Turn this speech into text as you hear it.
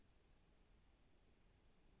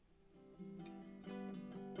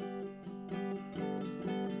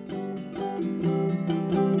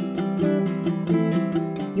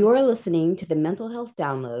You're listening to the Mental Health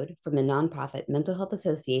Download from the nonprofit Mental Health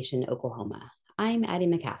Association, Oklahoma. I'm Addie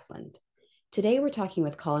McCasland. Today we're talking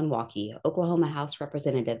with Colin Walke, Oklahoma House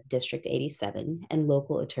Representative, District 87, and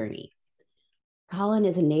local attorney. Colin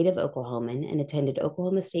is a native Oklahoman and attended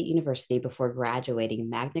Oklahoma State University before graduating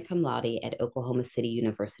magna cum laude at Oklahoma City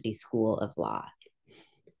University School of Law.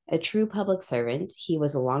 A true public servant, he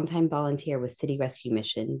was a longtime volunteer with City Rescue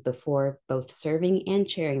Mission before both serving and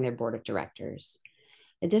chairing their board of directors.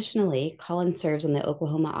 Additionally, Colin serves on the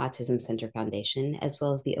Oklahoma Autism Center Foundation, as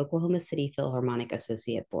well as the Oklahoma City Philharmonic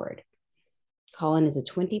Associate Board. Colin is a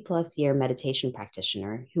 20-plus year meditation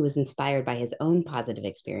practitioner who was inspired by his own positive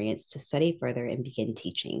experience to study further and begin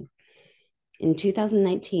teaching. In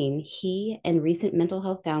 2019, he and recent Mental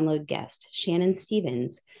Health Download guest Shannon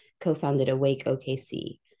Stevens co-founded Awake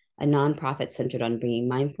OKC, a nonprofit centered on bringing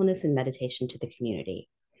mindfulness and meditation to the community.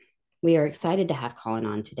 We are excited to have Colin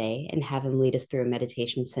on today and have him lead us through a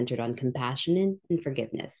meditation centered on compassion and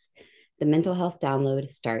forgiveness. The Mental Health Download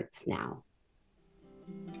starts now.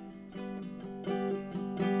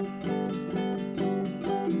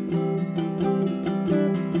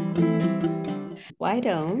 Why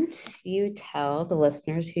don't you tell the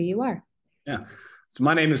listeners who you are? Yeah. So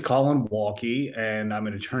my name is Colin Walke, and I'm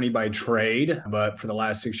an attorney by trade. But for the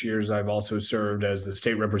last 6 years, I've also served as the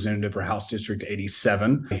state representative for House District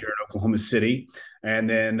 87 here in Oklahoma City. And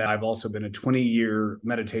then I've also been a 20-year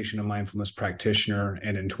meditation and mindfulness practitioner.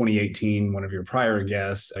 And in 2018, one of your prior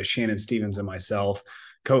guests, Shannon Stevens and myself,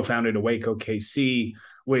 co-founded Awake OKC,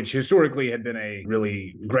 which historically had been a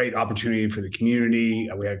really great opportunity for the community.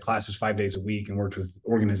 We had classes 5 days a week and worked with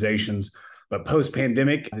organizations. But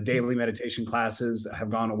post-pandemic, the daily meditation classes have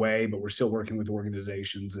gone away, but we're still working with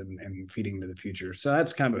organizations and feeding into the future. So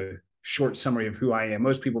that's kind of a short summary of who I am.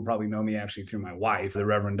 Most people probably know me actually through my wife, the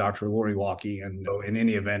Reverend Dr. Lori Walke. And in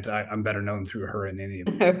any event, I'm better known through her in any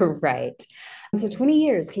event. Right. So 20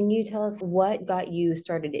 years, can you tell us what got you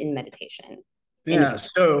started in meditation?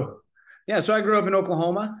 So I grew up in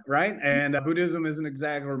Oklahoma, right? And Buddhism isn't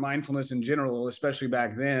exactly, or mindfulness in general, especially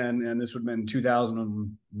back then, and this would have been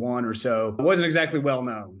 2001 or so, it wasn't exactly well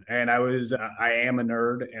known. And I am a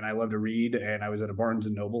nerd and I love to read. And I was at a Barnes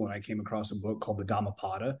and Noble and I came across a book called the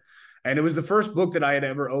Dhammapada. And it was the first book that I had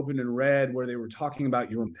ever opened and read where they were talking about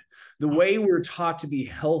the way we're taught to be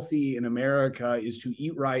healthy in America is to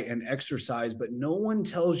eat right and exercise, but no one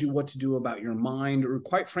tells you what to do about your mind, or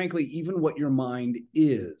quite frankly, even what your mind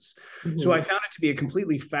is. Mm-hmm. So I found it to be a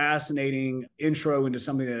completely fascinating intro into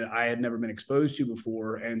something that I had never been exposed to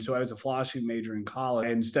before. And so I was a philosophy major in college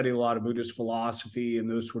and studied a lot of Buddhist philosophy and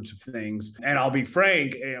those sorts of things. And I'll be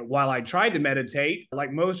frank, while I tried to meditate,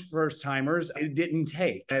 like most first timers, it didn't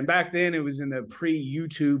take. And back then it was in the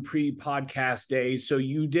pre-YouTube, pre-podcast days. So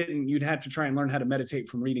you'd have to try and learn how to meditate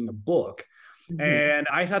from reading a book. Mm-hmm. And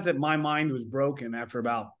I thought that my mind was broken after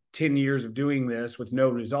about 10 years of doing this with no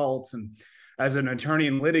results. And as an attorney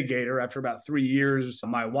and litigator, after about 3 years,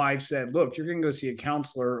 my wife said, look, you're going to go see a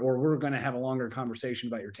counselor or we're going to have a longer conversation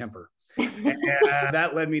about your temper. And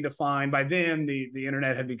that led me to find, by then the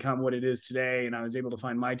internet had become what it is today. And I was able to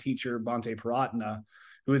find my teacher, Bhante Praratna,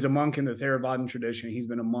 who is a monk in the Theravadan tradition. He's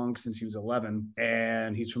been a monk since he was 11,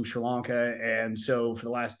 and he's from Sri Lanka. And so for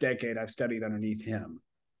the last decade, I've studied underneath him.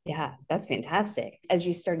 Yeah, that's fantastic. As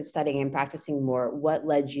you started studying and practicing more, what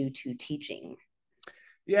led you to teaching?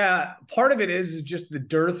 Yeah, part of it is just the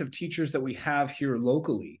dearth of teachers that we have here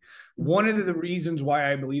locally. One of the reasons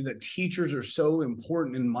why I believe that teachers are so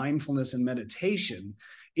important in mindfulness and meditation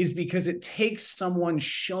is because it takes someone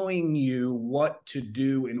showing you what to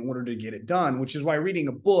do in order to get it done, which is why reading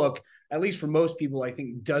a book, at least for most people, I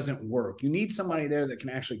think doesn't work. You need somebody there that can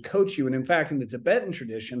actually coach you. And in fact, in the Tibetan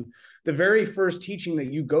tradition, the very first teaching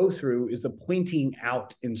that you go through is the pointing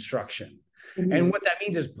out instruction. Mm-hmm. And what that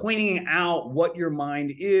means is pointing out what your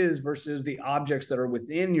mind is versus the objects that are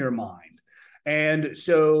within your mind. And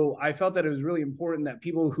so I felt that it was really important that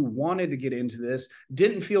people who wanted to get into this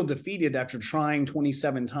didn't feel defeated after trying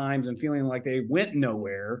 27 times and feeling like they went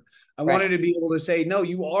nowhere. I wanted to be able to say, no,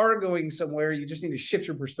 you are going somewhere. You just need to shift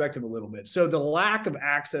your perspective a little bit. So the lack of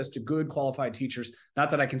access to good qualified teachers,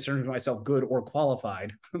 not that I consider myself good or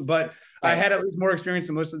qualified, but I had at least more experience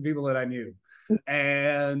than most of the people that I knew.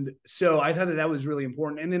 And so I thought that was really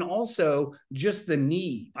important. And then also just the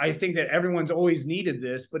need. I think that everyone's always needed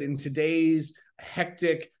this, but in today's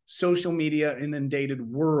hectic social media inundated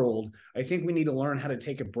world, I think we need to learn how to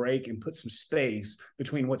take a break and put some space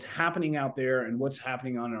between what's happening out there and what's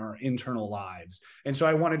happening on our internal lives. And so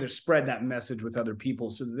I wanted to spread that message with other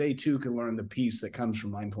people so that they too can learn the peace that comes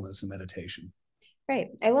from mindfulness and meditation.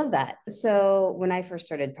 Great. I love that. So, when I first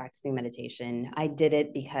started practicing meditation, I did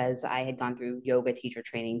it because I had gone through yoga teacher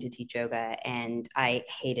training to teach yoga and I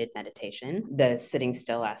hated meditation, the sitting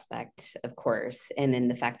still aspect, of course, and then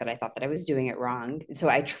the fact that I thought that I was doing it wrong. So,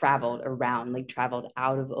 I traveled around, like traveled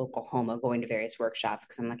out of Oklahoma, going to various workshops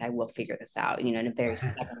because I'm like, I will figure this out, in a very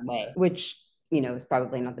stubborn way, which is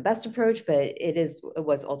probably not the best approach, but it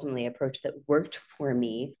was ultimately an approach that worked for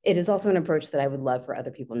me. It is also an approach that I would love for other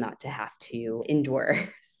people not to have to endure.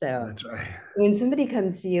 So That's right. when somebody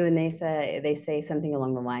comes to you and they say something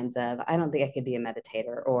along the lines of, I don't think I could be a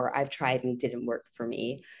meditator, or I've tried and it didn't work for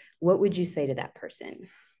me, what would you say to that person?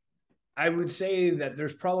 I would say that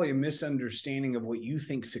there's probably a misunderstanding of what you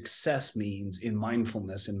think success means in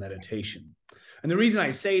mindfulness and meditation. And the reason I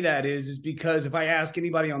say that is because if I ask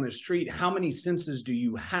anybody on the street, how many senses do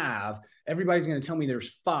you have? Everybody's going to tell me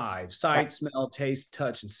there's five: sight, smell, taste,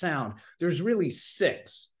 touch, and sound. There's really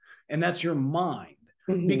six, and that's your mind.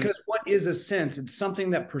 Mm-hmm. Because what is a sense? It's something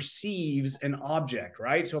that perceives an object,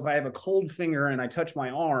 right? So if I have a cold finger and I touch my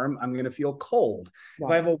arm, I'm going to feel cold. If I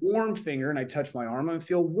Right. have a warm finger and I touch my arm, I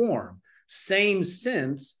feel warm. Same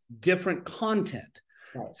sense, different content.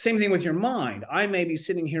 Right. Same thing with your mind. I may be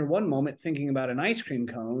sitting here one moment thinking about an ice cream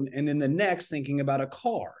cone, and in the next thinking about a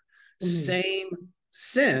car. Mm-hmm. Same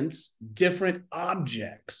sense, different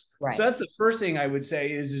objects. So Right. that's the first thing I would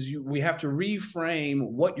say we have to reframe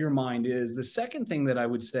what your mind is. The second thing that I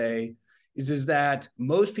would say is that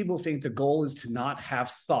most people think the goal is to not have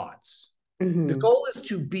thoughts. The Mm-hmm. goal is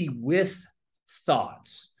to be with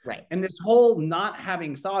thoughts. Right. And this whole not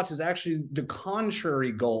having thoughts is actually the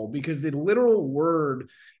contrary goal, because the literal word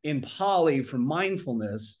in Pali for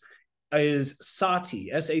mindfulness is sati,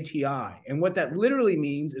 S-A-T-I. And what that literally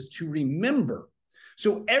means is to remember.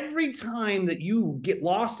 So every time that you get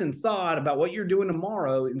lost in thought about what you're doing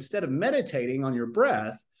tomorrow, instead of meditating on your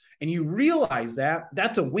breath, and you realize that,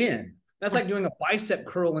 that's a win. That's like doing a bicep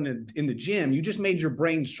curl in the gym. You just made your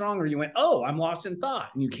brain stronger. You went, oh, I'm lost in thought.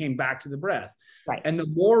 And you came back to the breath. Right. And the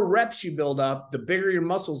more reps you build up, the bigger your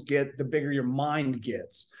muscles get, the bigger your mind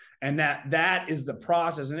gets. And that is the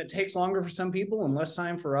process. And it takes longer for some people and less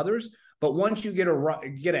time for others. But once you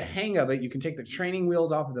get a hang of it, you can take the training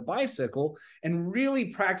wheels off of the bicycle and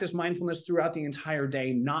really practice mindfulness throughout the entire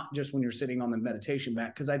day, not just when you're sitting on the meditation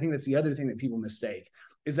mat. Because I think that's the other thing that people mistake,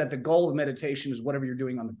 is that the goal of meditation is whatever you're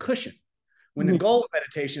doing on the cushion, when the Mm-hmm. goal of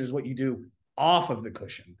meditation is what you do off of the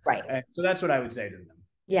cushion. Right. And so that's what I would say to them.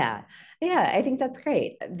 Yeah. Yeah, I think that's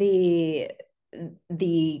great. The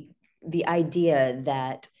idea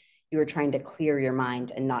that you're trying to clear your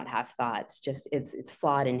mind and not have thoughts, just it's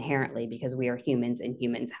flawed inherently because we are humans and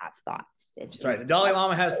humans have thoughts. It's That's right. The Dalai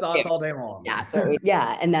Lama has thoughts all day long. yeah. So,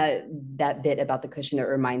 yeah. And that bit about the cushion, it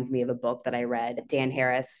reminds me of a book that I read. Dan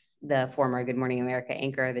Harris, the former Good Morning America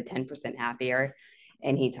anchor, the 10% Happier.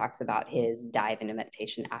 And he talks about his dive into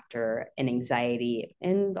meditation after an anxiety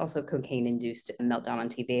and also cocaine induced meltdown on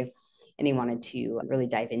TV. And he wanted to really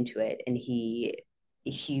dive into it. And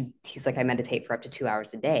he's like, I meditate for up to 2 hours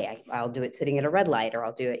a day. I'll do it sitting at a red light, or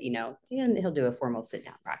I'll do it, and he'll do a formal sit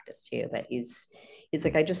down practice too. But he's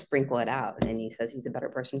like, I just sprinkle it out. And he says he's a better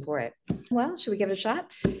person for it. Well, should we give it a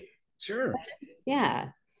shot? Sure. Yeah.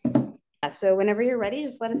 So whenever you're ready,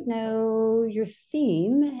 just let us know your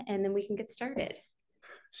theme and then we can get started.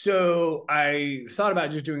 So I thought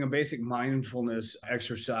about just doing a basic mindfulness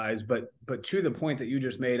exercise, but to the point that you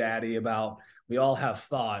just made, Addie, about we all have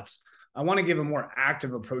thoughts, I want to give a more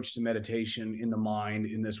active approach to meditation in the mind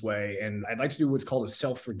in this way. And I'd like to do what's called a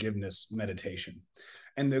self-forgiveness meditation.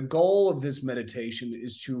 And the goal of this meditation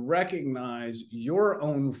is to recognize your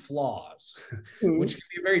own flaws, which can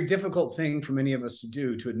be a very difficult thing for many of us to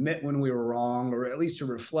do, to admit when we were wrong, or at least to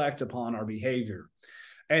reflect upon our behavior.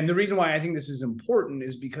 And the reason why I think this is important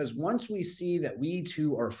is because once we see that we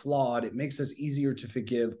too are flawed, it makes us easier to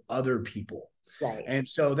forgive other people. Right. And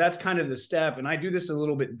so that's kind of the step. And I do this a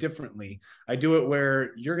little bit differently. I do it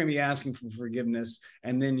where you're going to be asking for forgiveness,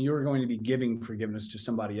 and then you're going to be giving forgiveness to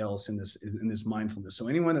somebody else in this mindfulness. So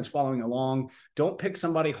anyone that's following along, don't pick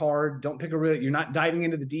somebody hard. Don't pick you're not diving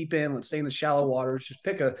into the deep end. Let's stay in the shallow waters. Just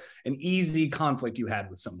pick an easy conflict you had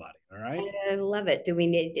with somebody. All right. I love it. Do we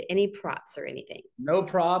need any props or anything? No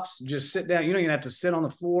props. Just sit down. You don't even have to sit on the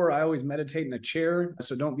floor. I always meditate in a chair.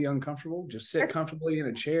 So don't be uncomfortable. Just sit comfortably in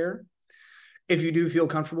a chair. If you do feel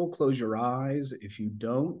comfortable, close your eyes. If you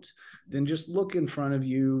don't, then just look in front of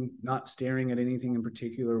you, not staring at anything in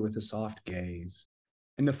particular, with a soft gaze.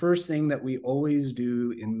 And the first thing that we always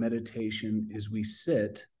do in meditation is we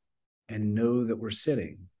sit and know that we're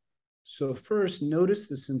sitting. So first, notice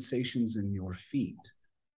the sensations in your feet.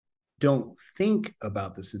 Don't think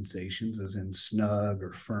about the sensations as in snug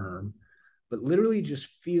or firm, but literally just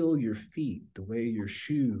feel your feet, the way your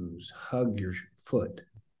shoes hug your foot.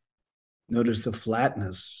 Notice the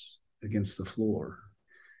flatness against the floor.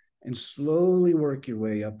 And slowly work your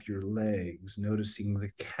way up your legs, noticing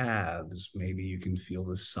the calves. Maybe you can feel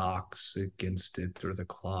the socks against it, or the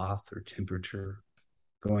cloth or temperature,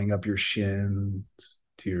 going up your shins,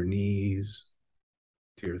 to your knees,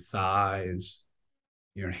 to your thighs,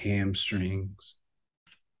 your hamstrings.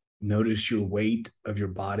 Notice your weight of your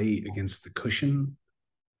body against the cushion.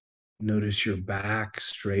 Notice your back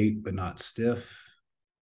straight but not stiff.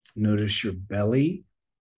 Notice your belly.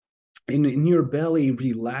 And in your belly,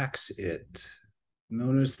 relax it.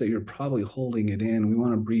 Notice that you're probably holding it in. We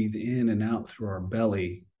want to breathe in and out through our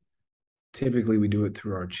belly. Typically, we do it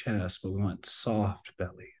through our chest, but we want soft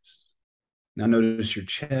bellies. Now notice your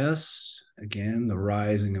chest. Again, the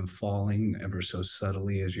rising and falling ever so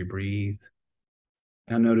subtly as you breathe.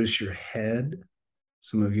 Now notice your head.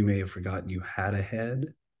 Some of you may have forgotten you had a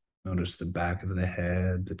head. Notice the back of the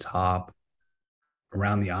head, the top,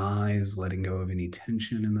 around the eyes, letting go of any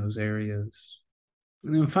tension in those areas.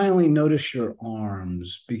 And then finally, notice your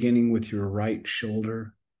arms, beginning with your right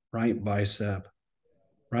shoulder, right bicep,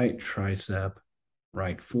 right tricep,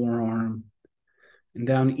 right forearm, and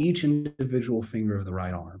down each individual finger of the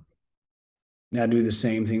right arm. Now do the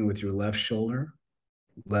same thing with your left shoulder,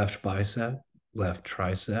 left bicep, left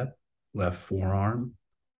tricep, left forearm,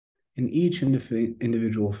 and each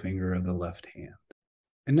individual finger of the left hand.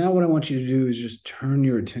 And now what I want you to do is just turn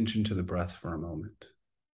your attention to the breath for a moment.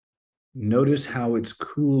 Notice how it's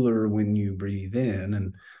cooler when you breathe in,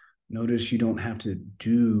 and notice you don't have to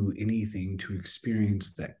do anything to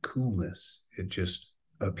experience that coolness. It just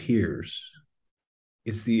appears.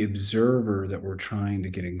 It's the observer that we're trying to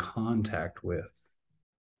get in contact with.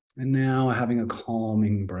 And now, having a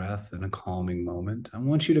calming breath and a calming moment, I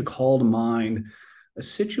want you to call to mind a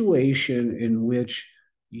situation in which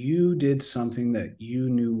you did something that you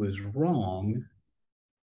knew was wrong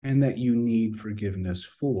and that you need forgiveness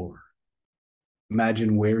for.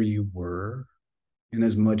 Imagine where you were in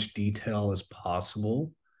as much detail as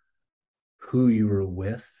possible, who you were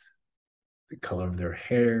with, the color of their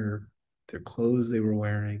hair, their clothes they were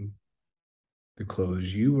wearing, the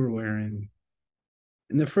clothes you were wearing.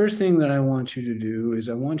 And the first thing that I want you to do is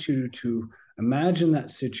I want you to imagine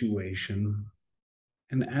that situation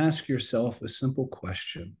and ask yourself a simple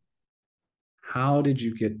question. How did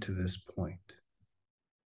you get to this point?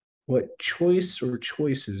 What choice or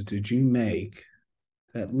choices did you make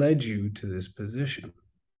that led you to this position?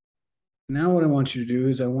 Now what I want you to do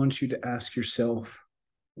is I want you to ask yourself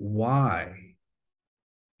why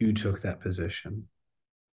you took that position.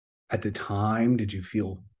 At the time, did you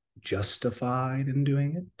feel justified in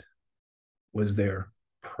doing it? Was there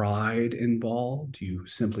pride involved? You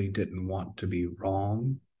simply didn't want to be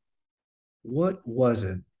wrong? What was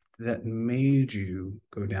it that made you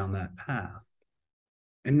go down that path?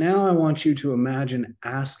 And now I want you to imagine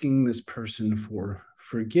asking this person for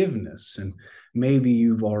forgiveness. And maybe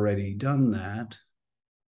you've already done that.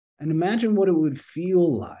 And imagine what it would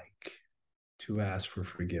feel like to ask for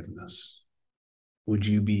forgiveness. Would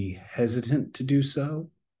you be hesitant to do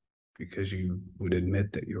so because you would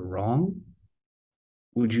admit that you're wrong?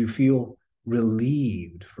 Would you feel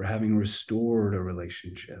relieved for having restored a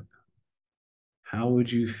relationship? How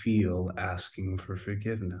would you feel asking for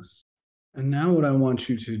forgiveness? And now what I want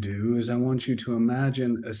you to do is I want you to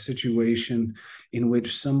imagine a situation in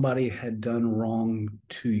which somebody had done wrong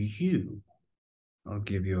to you. I'll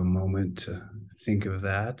give you a moment to think of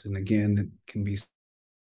that. And again, it can be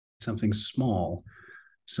something small.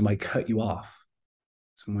 Somebody cut you off.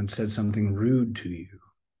 Someone said something rude to you.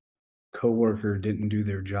 Coworker didn't do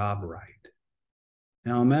their job right.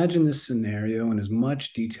 Now imagine this scenario in as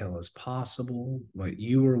much detail as possible, what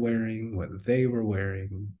you were wearing, what they were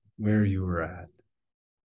wearing, where you were at.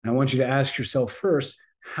 And I want you to ask yourself first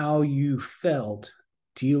how you felt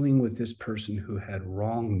dealing with this person who had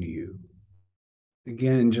wronged you.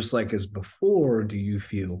 Again, just like as before, do you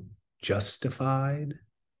feel justified,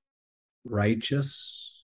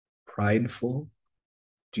 righteous, prideful?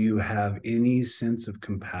 Do you have any sense of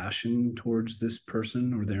compassion towards this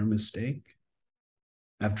person or their mistake?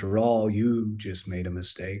 After all, you just made a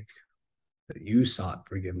mistake that you sought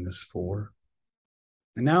forgiveness for.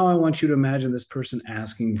 And now I want you to imagine this person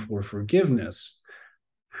asking for forgiveness.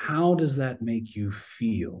 How does that make you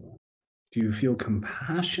feel? Do you feel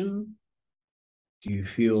compassion? Do you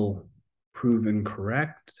feel proven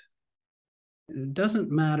correct? It doesn't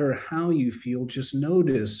matter how you feel, just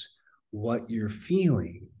notice what you're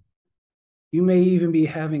feeling. You may even be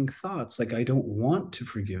having thoughts like, I don't want to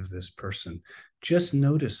forgive this person. Just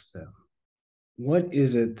notice them. What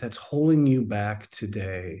is it that's holding you back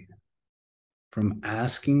today from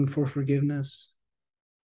asking for forgiveness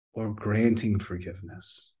or granting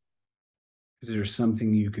forgiveness? Is there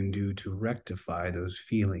something you can do to rectify those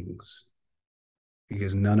feelings?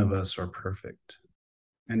 Because none of us are perfect.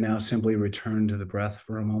 And now simply return to the breath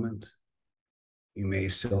for a moment. You may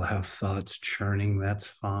still have thoughts churning, that's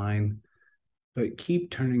fine, but keep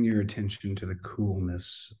turning your attention to the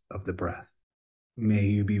coolness of the breath. May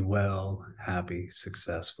you be well, happy,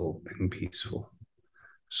 successful, and peaceful.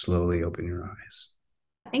 Slowly open your eyes.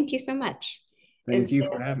 Thank you so much. Thank you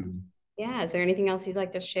for having me. Yeah, is there anything else you'd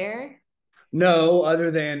like to share? No,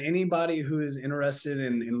 other than anybody who is interested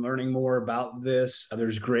in learning more about this,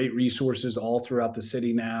 there's great resources all throughout the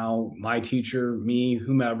city now. My teacher, me,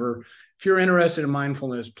 whomever. If you're interested in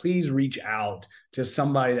mindfulness, please reach out to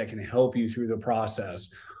somebody that can help you through the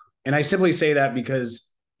process. And I simply say that because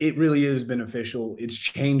it really is beneficial. It's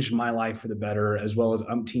changed my life for the better, as well as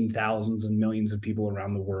umpteen thousands and millions of people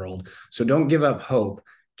around the world. So don't give up hope.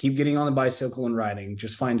 Keep getting on the bicycle and riding.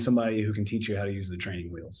 Just find somebody who can teach you how to use the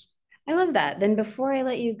training wheels. I love that. Then before I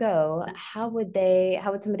let you go, how would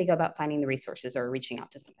somebody go about finding the resources or reaching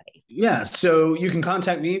out to somebody? Yeah, so you can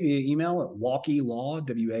contact me via email at walkelaw,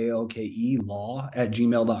 WALKE law at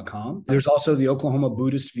gmail.com. There's also the Oklahoma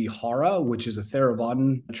Buddhist Vihara, which is a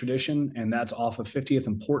Theravadan tradition, and that's off of 50th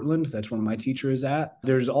and Portland. That's where my teacher is at.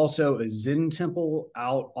 There's also a Zen temple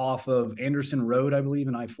out off of Anderson Road, I believe,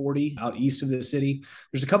 in I-40, out east of the city.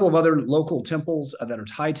 There's a couple of other local temples that are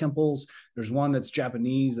Thai temples. There's one that's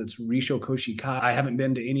Japanese, that's Risho Koshikai. I haven't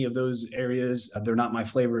been to any of those areas. They're not my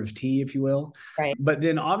flavor of tea, if you will. Right. But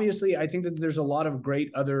then obviously, I think that there's a lot of great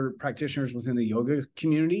other practitioners within the yoga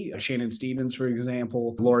community. Shannon Stevens, for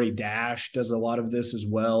example. Lori Dash does a lot of this as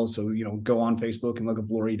well. So, go on Facebook and look up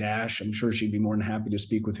Lori Dash. I'm sure she'd be more than happy to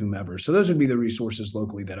speak with whomever. So those would be the resources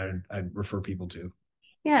locally that I'd refer people to.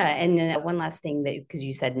 Yeah, and then one last thing, that because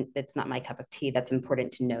you said it's not my cup of tea, that's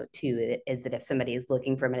important to note too, is that if somebody is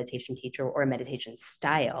looking for a meditation teacher or a meditation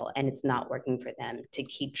style and it's not working for them, to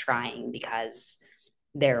keep trying, because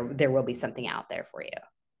there will be something out there for you.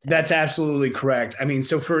 That's absolutely correct. I mean,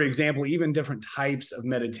 so for example, even different types of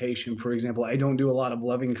meditation, for example, I don't do a lot of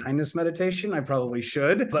loving kindness meditation. I probably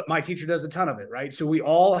should, but my teacher does a ton of it, right? So we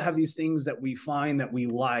all have these things that we find that we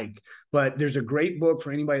like, but there's a great book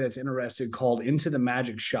for anybody that's interested called Into the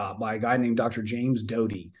Magic Shop by a guy named Dr. James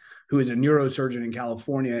Doty, who is a neurosurgeon in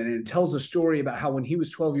California. And it tells a story about how when he was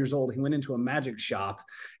 12 years old, he went into a magic shop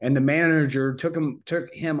and the manager took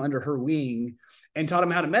him under her wing and taught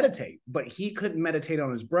him how to meditate. But he couldn't meditate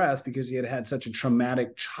on his breath because he had had such a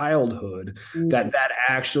traumatic childhood that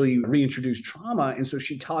actually reintroduced trauma. And so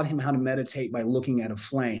she taught him how to meditate by looking at a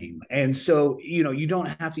flame. And so, you don't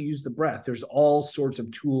have to use the breath. There's all sorts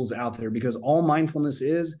of tools out there, because all mindfulness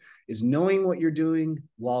is knowing what you're doing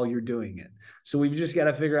while you're doing it. So we've just got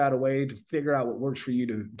to figure out a way to figure out what works for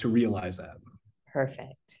you to realize that.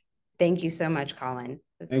 Perfect. Thank you so much, Colin.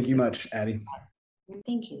 Thank you much, Addie.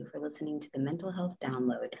 Thank you for listening to the Mental Health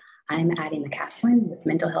Download. I'm Addie McCaslin with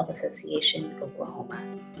Mental Health Association, Oklahoma.